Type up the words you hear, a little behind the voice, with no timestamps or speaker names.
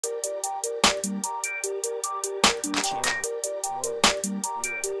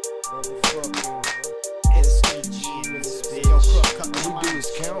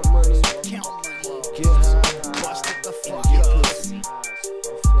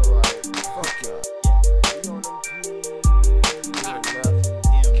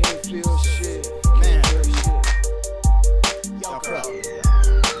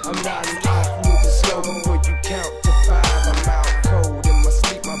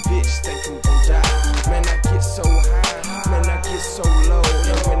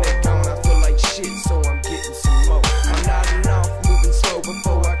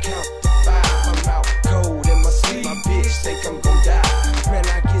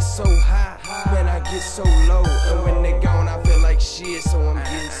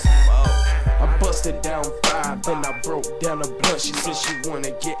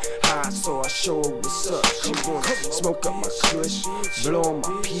wanna get high, so I show her what's up. She wanna smoke up my kush, blow on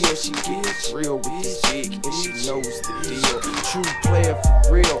my peel. She get real with this dick, and she knows the deal. True player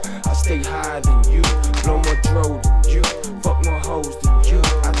for real, I stay higher than you, blow more dro than you, fuck more hoes than you.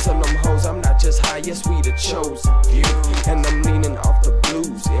 I tell them hoes I'm not just high, yes we the chosen few. And I'm leaning off the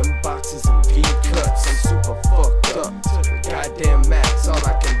blues, in boxes and V-cuts. I'm super fucked up, with goddamn max. All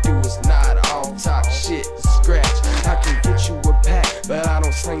I can do is nod off, talk shit, scratch. I can get you a pack, but I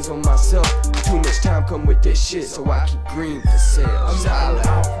don't slings on myself. Too much time come with this shit, so I keep green for sale. I'm out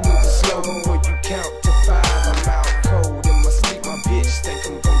off, moving slow before you count to 5. I'm out cold in my sleep, my bitch think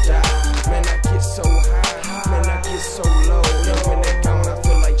I'm gon' die. Man, I get so high, man, I get so low. And when they're gone, I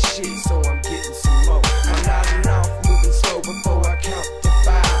feel like shit, so I'm getting some more. I'm nodding off, moving slow before I count to 5.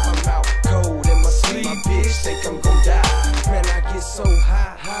 I'm out cold in my sleep, my bitch think I'm gon' die. Man, I get so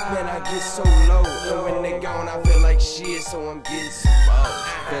high, man, I get so low. And when they gone, I feel like shit, so I'm getting some more.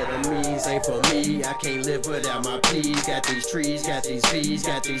 Amphetamines ain't for me, I can't live without my P's. Got these trees, got these V's,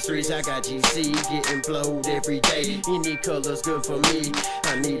 got these threes, I got GC. Getting blowed every day, any color's good for me.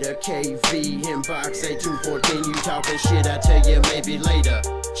 I need a KV, inbox A214. You talking shit, I tell you maybe later.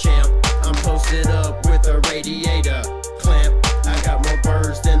 Champ, I'm posted up with a radiator. Clamp, I got more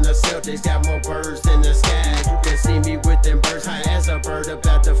birds than the Celtics, got more birds than the sky. You can see me with them birds, high as a bird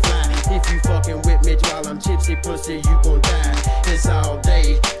about to fly. If you fucking with me while I'm tipsy, pussy, you gon' die. It's all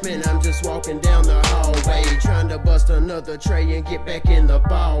day, man, I'm just walking down the hallway, trying to bust another tray and get back in the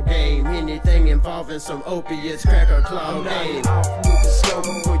ball game. Anything involving some opiates, crack or claw game. I'm off, moving slow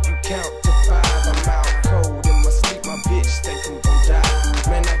before you count to 5. I'm out cold in my sleep, my bitch think I'm gon' die.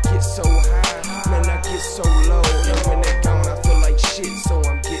 Man, I get so high, man, I get so low. And when they're gone, I feel like shit, so